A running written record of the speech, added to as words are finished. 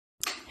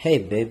Hey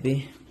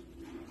baby,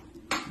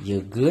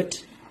 you good?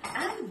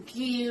 I'm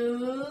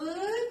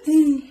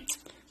good.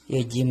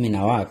 Your gym in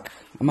a work.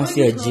 I'm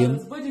your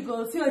gym. Body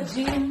goals, your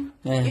gym.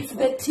 Yeah. It's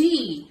the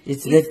tea.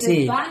 It's the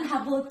tea. Ban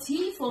herbal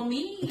tea for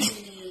me.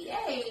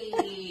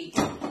 Hey.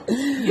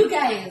 You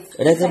guys,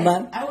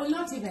 I will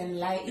not even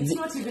lie. It's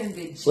not even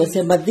the gym.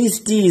 Well, but this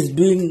tea is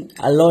doing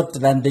a lot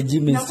than the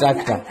gym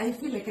instructor. I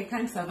feel like I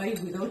can't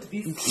survive without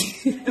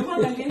this tea.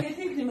 I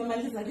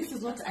think this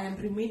is what I am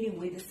remaining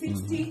with.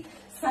 60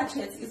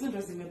 sachets isn't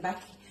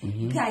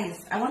Rozimebaki.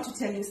 Guys, I want to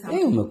tell you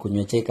something.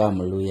 Umekunywa chai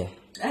kama Mluya.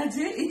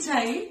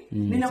 Ichai,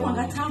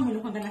 ninakwanga tamu,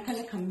 ninakwanga na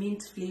kale ka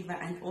mint flavor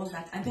and all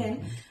that. And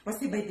then, by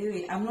the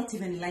way, I'm not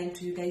even lying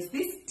to you guys.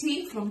 This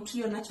tea from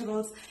Trio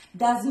Naturals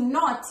does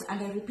not,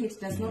 and I repeat,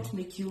 does not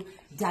make you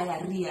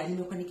diarrhea.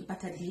 Nimekuwa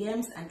nikipata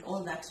DMs and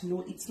all that.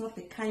 No, it's not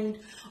the kind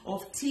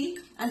of tea.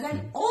 And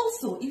then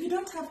also, if you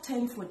don't have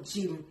time for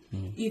gym,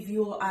 if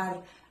you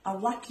are a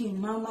working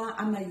mama,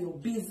 ama you're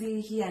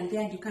busy here and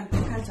there and you can't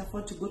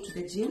afford to go to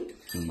the gym,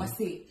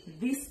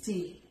 this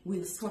tea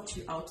will sort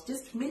you out.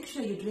 Just make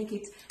sure you drink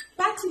it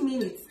 30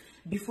 minutes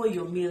before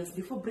your meals,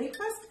 before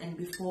breakfast and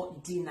before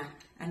dinner.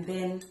 And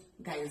then,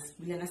 guys,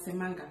 Vilana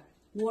Semanga,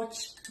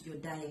 watch your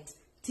diet.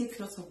 Take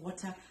lots of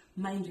water,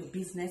 mind your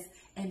business,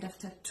 and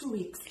after 2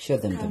 weeks, show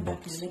them come the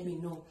back box. and let me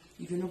know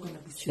if you're not going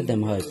to be show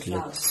them how it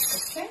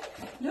looks. Okay?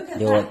 Look at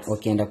that.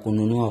 Wakienda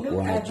kununua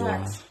Look at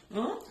that.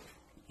 Huh?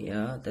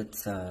 Yeah,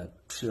 that's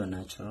Trio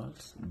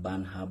Naturals,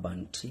 Ban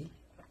Herbal Tea.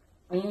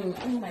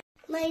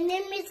 My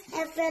name is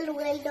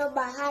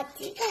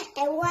Bahati.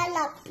 I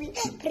wanna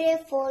pray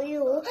for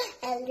you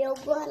and you're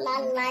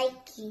gonna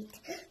like it.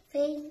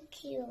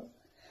 Thank you.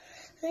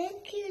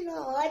 Thank you,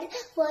 Lord,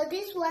 for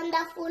this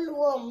wonderful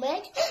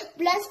moment.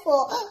 Bless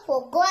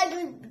for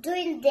God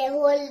doing the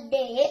whole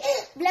day.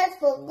 Bless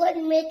for God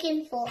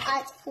making for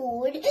us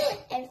food.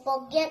 And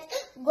forget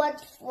God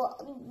for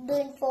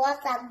doing for us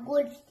a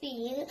good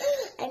thing.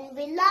 And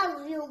we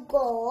love you,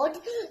 God.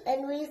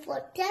 And we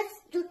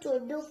protest you to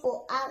do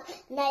for us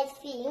nice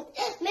things.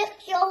 Make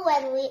sure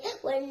when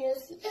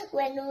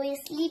we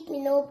sleep,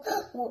 you know,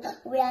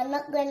 we are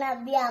not gonna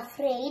be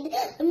afraid.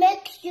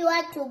 Make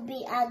sure to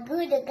be a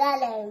good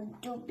girl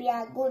and to be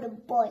a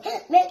good boy.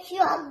 Make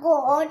sure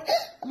God,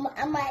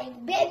 my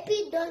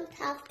baby don't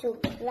have to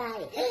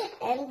cry.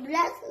 And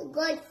bless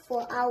God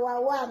for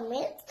our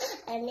warmth.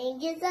 And in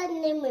Jesus'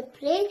 name we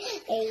pray.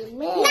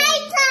 Amen.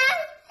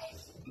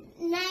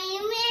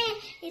 Naime,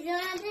 you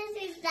don't want to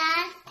say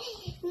that.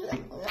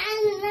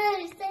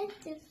 I said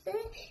to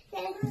say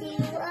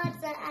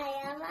what I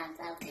am at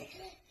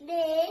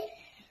today.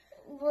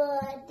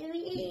 What do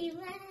we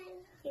want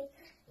you?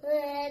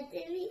 What do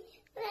we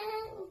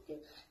want you?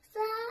 So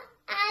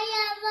I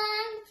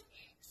want,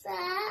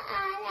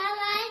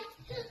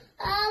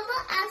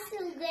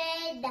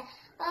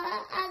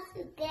 us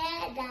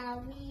together,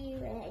 we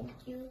want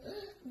you,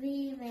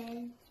 we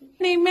want you.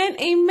 Amen,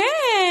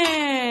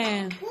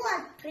 amen. Who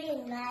have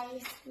prayed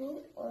nice?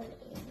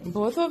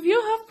 Both of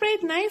you have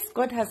prayed nice.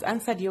 God has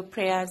answered your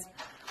prayers.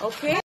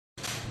 Okay?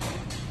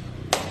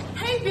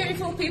 Hey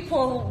beautiful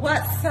people,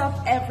 what's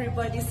up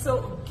everybody?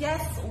 So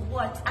guess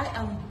what? I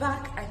am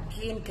back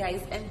again,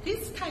 guys, and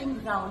this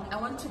time round I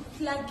want to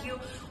plug you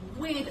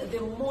with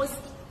the most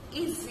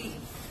easy,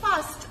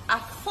 fast,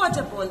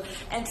 affordable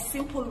and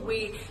simple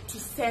way to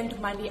send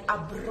money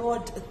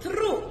abroad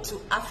through to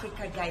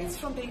Africa, guys.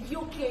 From the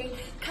UK,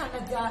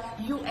 Canada,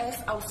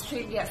 US,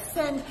 Australia,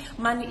 send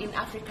money in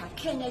Africa,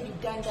 Kenya,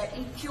 Uganda,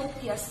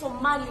 Ethiopia,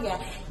 Somalia,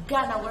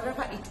 Ghana,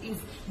 wherever it is,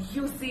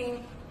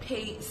 using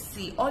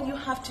PayC. All you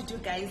have to do,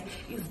 guys,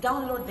 is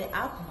download the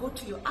app, go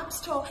to your app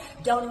store,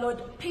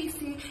 download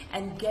PayC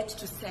and get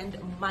to send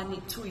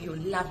money to your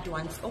loved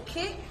ones.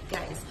 Okay,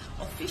 guys,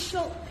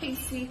 official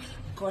PayC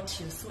got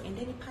you. So in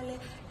any pale,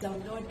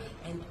 download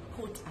and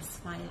put a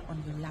smile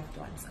on your loved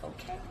ones.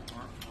 Okay.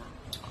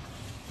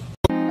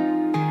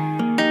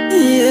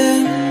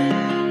 Yeah.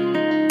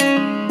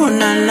 Oh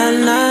na na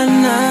na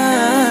na.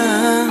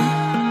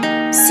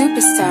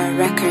 Superstar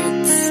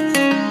Records.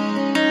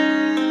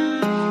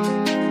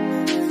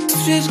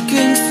 Street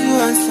Kings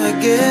once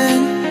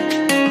again.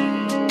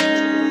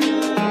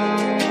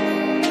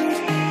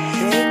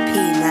 AP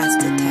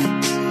Master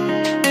Touch.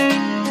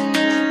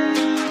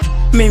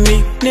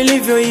 Mimi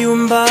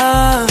nilivyoyumba,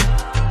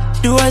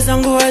 dua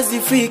zangu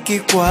hazifiki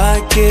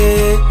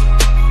kwake.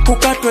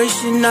 Kukatwa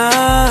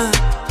ishina,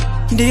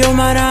 ndiyo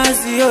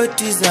marazi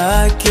yoti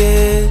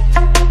zake.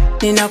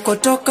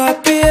 Ninakotoka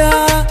pia,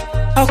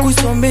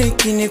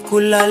 hakusomeki ni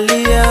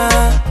kulalia.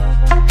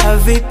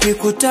 Havipi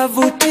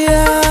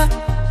kutavutia,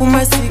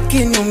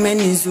 umasikini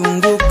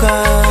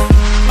umenizunguka.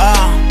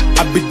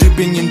 I've been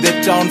dipping in the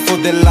town for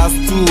the last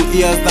 2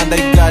 years and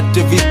I got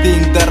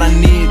everything that I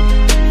need.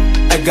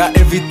 I got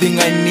everything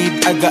I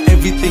need, I got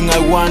everything I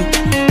want,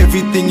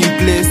 everything in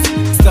place.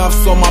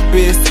 Stuff's on my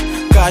pace,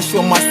 cash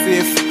on my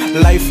safe.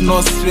 Life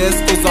no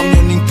stress cause I'm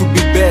yearning to be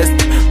best.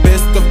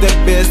 Best of the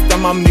best,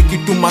 I'ma make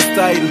it to my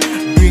style.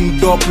 Doing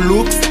dope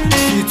looks,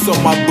 sheets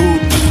on my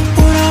boots.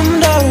 Una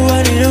mda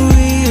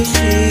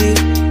waniruishi,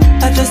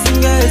 hata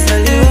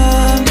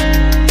singezaliwa.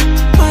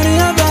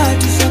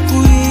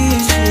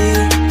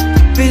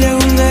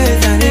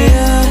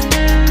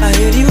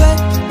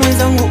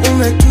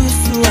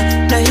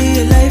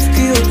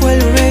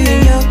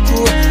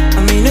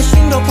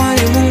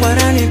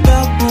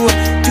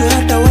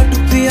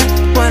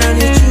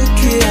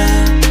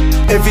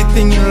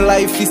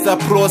 is a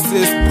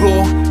process, bro.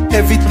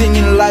 Everything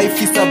in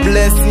life is a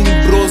blessing,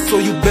 bro. So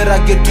you better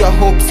get your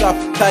hopes up,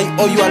 tie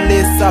all your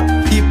lace up,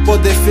 keep all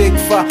the fake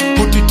far.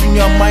 Put it in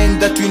your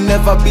mind that we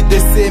never be the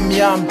same,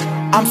 yeah.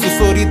 I'm so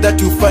sorry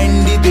that you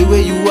find it the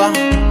way you are.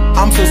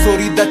 I'm so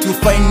sorry that you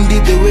find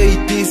it the way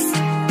it is.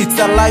 It's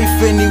a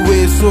life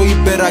anyway, so you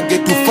better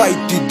get to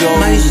fight it, dog.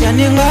 Maisha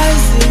ni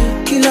ngazi,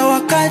 kila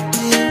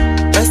wakati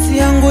basi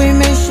yangu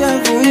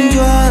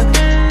imeshavunjwa.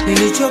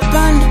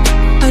 Nilichopanda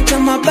hata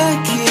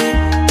mabaki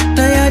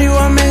tayari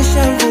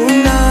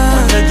wameshavuna.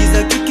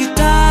 Wanagiza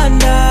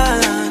kikitanda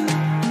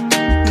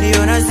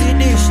ndio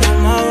nazidisha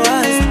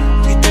mawazo,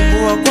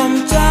 kitumbua kwa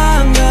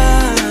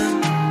mchanga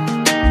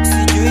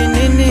sijui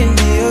nini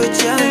ndio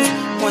chanzo.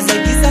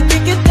 Wanagiza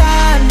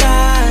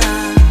kikitanda,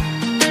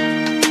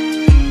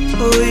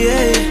 oh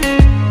yeah,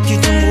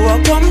 kitumbua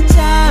kwa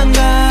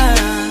mchanga.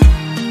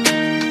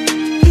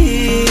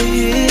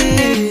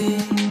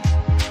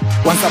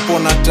 Once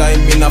upon a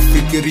time in a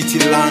freaky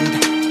rich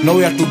land,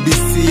 nowhere to be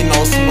seen,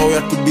 also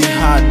nowhere to be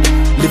heard.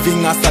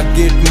 Living as a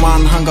gate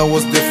man, hunger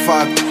was the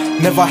fact.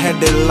 Never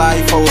had a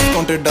life, I was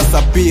counted as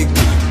a pig.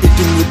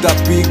 Eating with the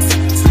pigs,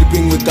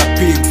 sleeping with the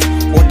pigs.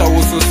 Water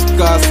was so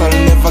scarce, I'll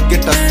never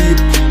get a sip.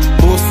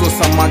 Boss was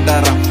a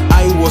murderer,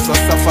 I was a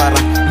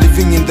sufferer.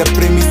 Living in the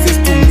premises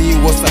to me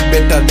was a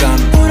better than.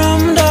 Kuna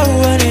muda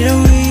huwa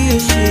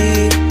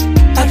ninawishi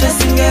hata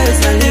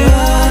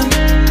singezaliwa,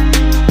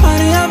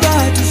 Maria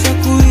bahatisha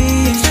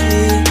kuishi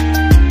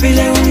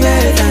vile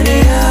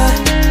ungedhania.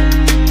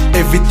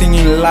 Everything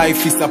in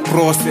life is a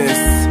process.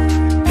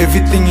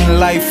 Everything in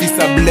life is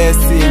a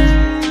blessing.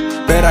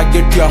 Better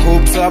get your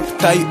hopes up,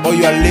 tie all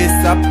your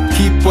lace up,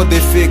 keep all the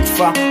fake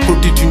far.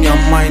 Put it in your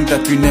mind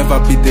that we never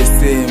be the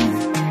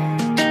same.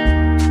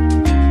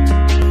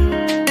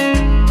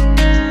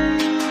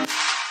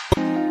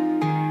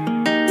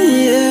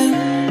 Yeah,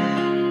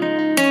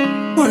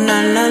 oh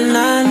na na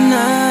na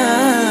na.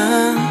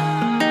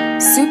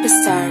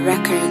 Superstar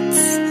Records.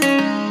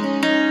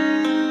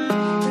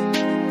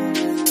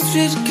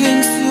 Street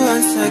Kings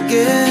once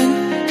again.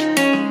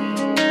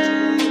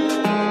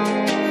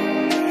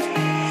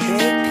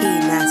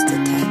 Master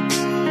touch.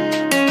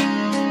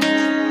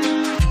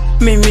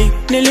 Mimi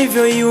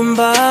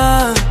nilivyoyumba,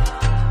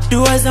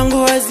 dua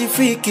zangu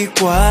hazifiki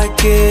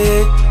kwake.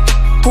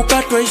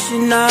 Kukatwa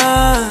ishina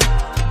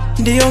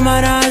ndiyo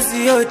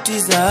marazi yoti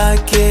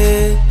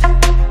zake.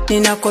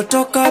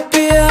 Ninakotoka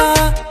pia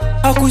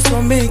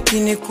hakusomeki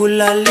ni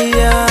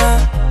kulalia.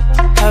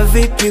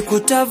 Havipi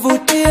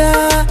kutavutia,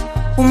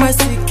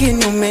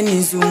 umasikini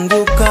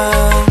umenizunguka.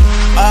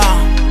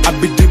 I've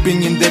been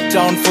dipping in the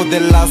town for the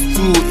last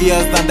 2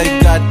 years and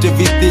I got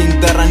everything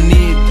that I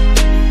need.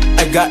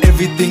 I got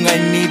everything I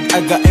need,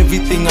 I got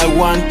everything I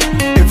want,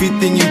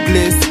 everything in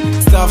place.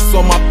 Stuff's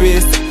on my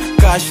pace,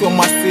 cash on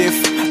my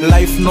safe.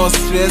 Life no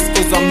stress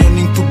cause I'm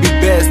yearning to be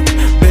best.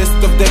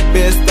 Best of the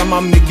best,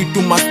 I'ma make it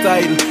to my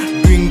style.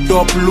 Doing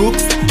dope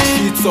looks,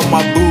 sheets on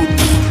my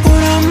boots.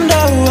 Kuna muda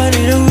huwa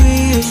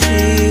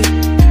ninawishi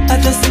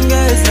hata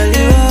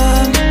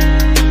singezaliwa,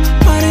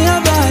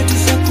 Maria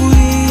bahatisha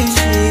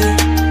kuishi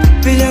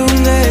vile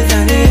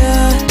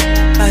ungedhania.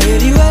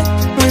 Aheriwe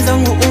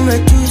mwenzangu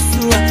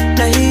umetusua,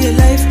 na hii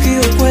life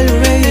kiyo kweli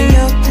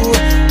umeinyakua.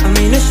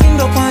 Amina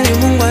shindo kwani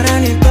Mungu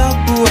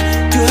ananipakua,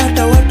 juu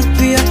hata watu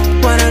pia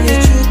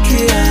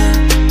wananichukia.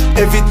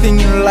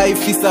 Everything in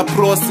life is a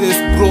process,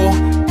 bro.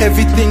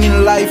 Everything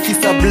in life is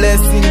a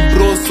blessing,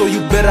 bro. So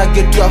you better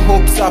get your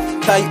hopes up,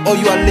 tie all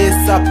your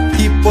lace up,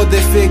 keep all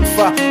the fake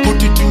far.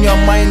 Put it in your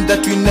mind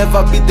that we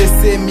never be the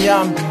same,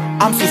 yeah.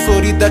 I'm so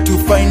sorry that you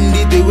find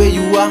it the way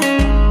you are.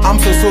 I'm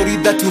so sorry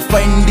that you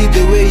find it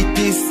the way it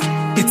is.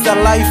 It's a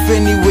life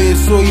anyway,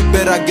 so you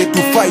better get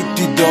to fight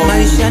it, dog.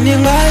 Maisha ni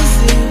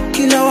ngazi,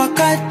 kila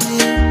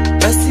wakati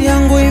basi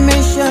yangu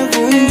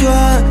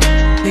imeshavunjwa.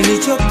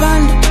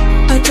 Nilichopanda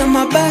hata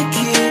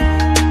mabaki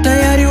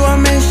tayari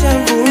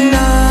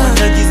wameshavuna.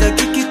 Wanagiza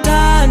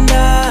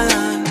kikitanda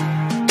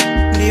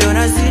ndio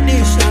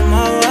nazidisha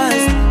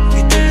mawazo,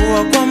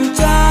 kitumbua kwa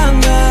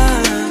mchanga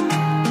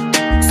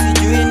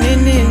sijui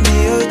nini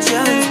ndio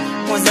chanzo.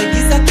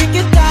 Wanagiza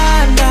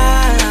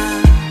kikitanda,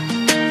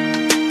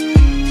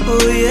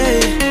 oh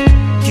yeah,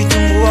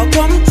 kitumbua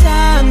kwa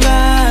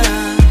mchanga.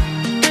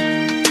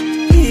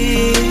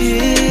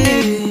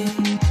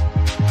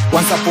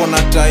 Once upon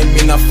a time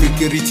in a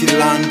freaky rich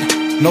land,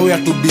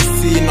 nowhere to be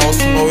seen,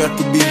 also nowhere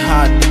to be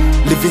heard.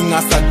 Living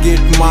as a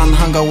gate man,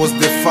 hunger was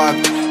the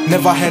fact.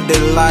 Never had a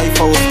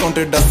life, I was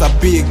counted as a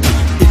pig.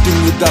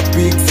 Eating with the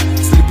pigs,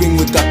 sleeping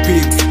with the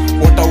pigs.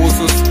 Water was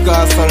so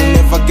scarce, I'll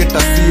never get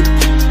a sip.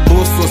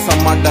 Boss was a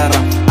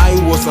murderer, I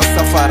was a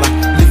sufferer.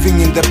 Living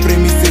in the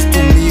premises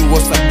to me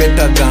was a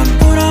better than.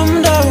 Kuna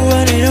muda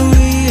huwa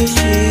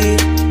ninawishi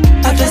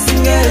hata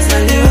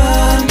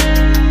singezaliwa,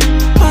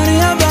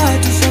 Maria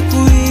bahatisha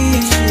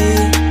kuishi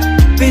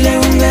vile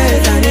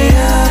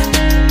ungedhania.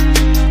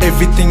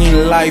 Everything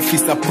in life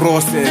is a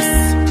process.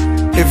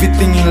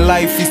 Everything in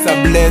life is a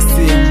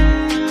blessing.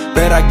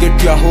 Better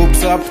get your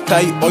hopes up,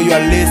 tie all your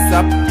lace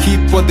up,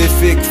 keep all the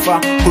fake far.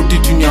 Put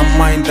it in your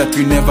mind that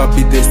we never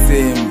be the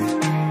same.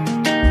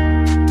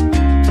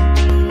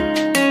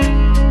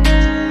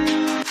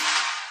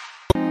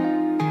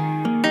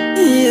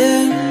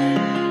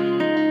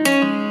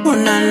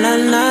 na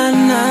na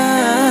na.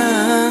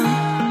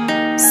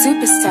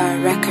 Superstar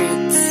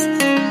Records.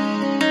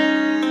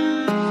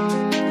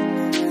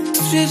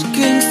 Street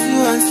Kings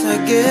once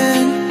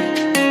again.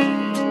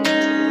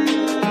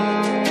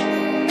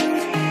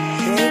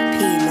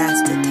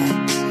 Master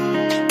Touch.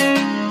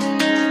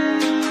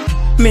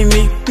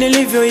 Mimi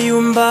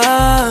nilivyoiumba,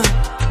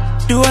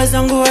 dua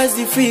zangu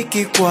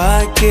hazifiki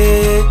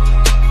kwake.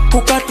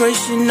 Kukatwa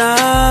ishina,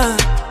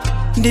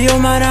 ndiyo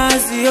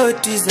marazi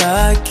yoti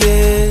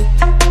zake.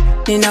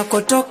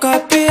 Ninakotoka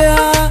pia,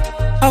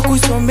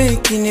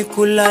 hakusomeki ni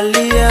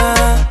kulalia.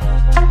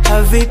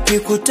 Havipi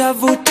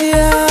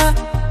kutavutia,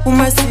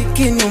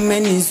 umasikini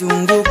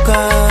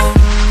umenizunguka.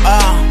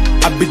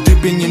 I've been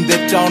dipping in the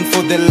town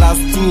for the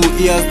last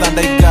 2 years and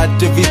I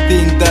got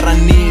everything that I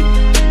need.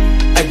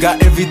 I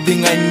got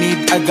everything I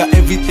need, I got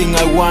everything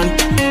I want,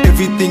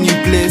 everything in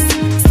place.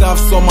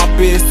 Stuff's on my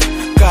pace,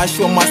 cash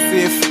on my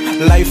safe.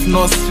 Life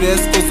no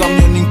stress cause I'm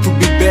yearning to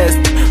be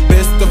best.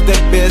 Best of the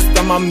best,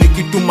 I'ma make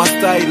it to my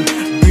style.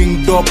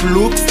 Bring dope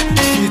looks,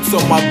 sheets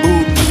on my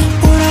boots.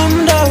 Kuna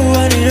mda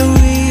huwa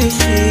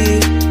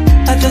ninawishi,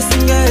 hata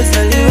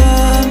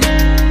singezaliwa.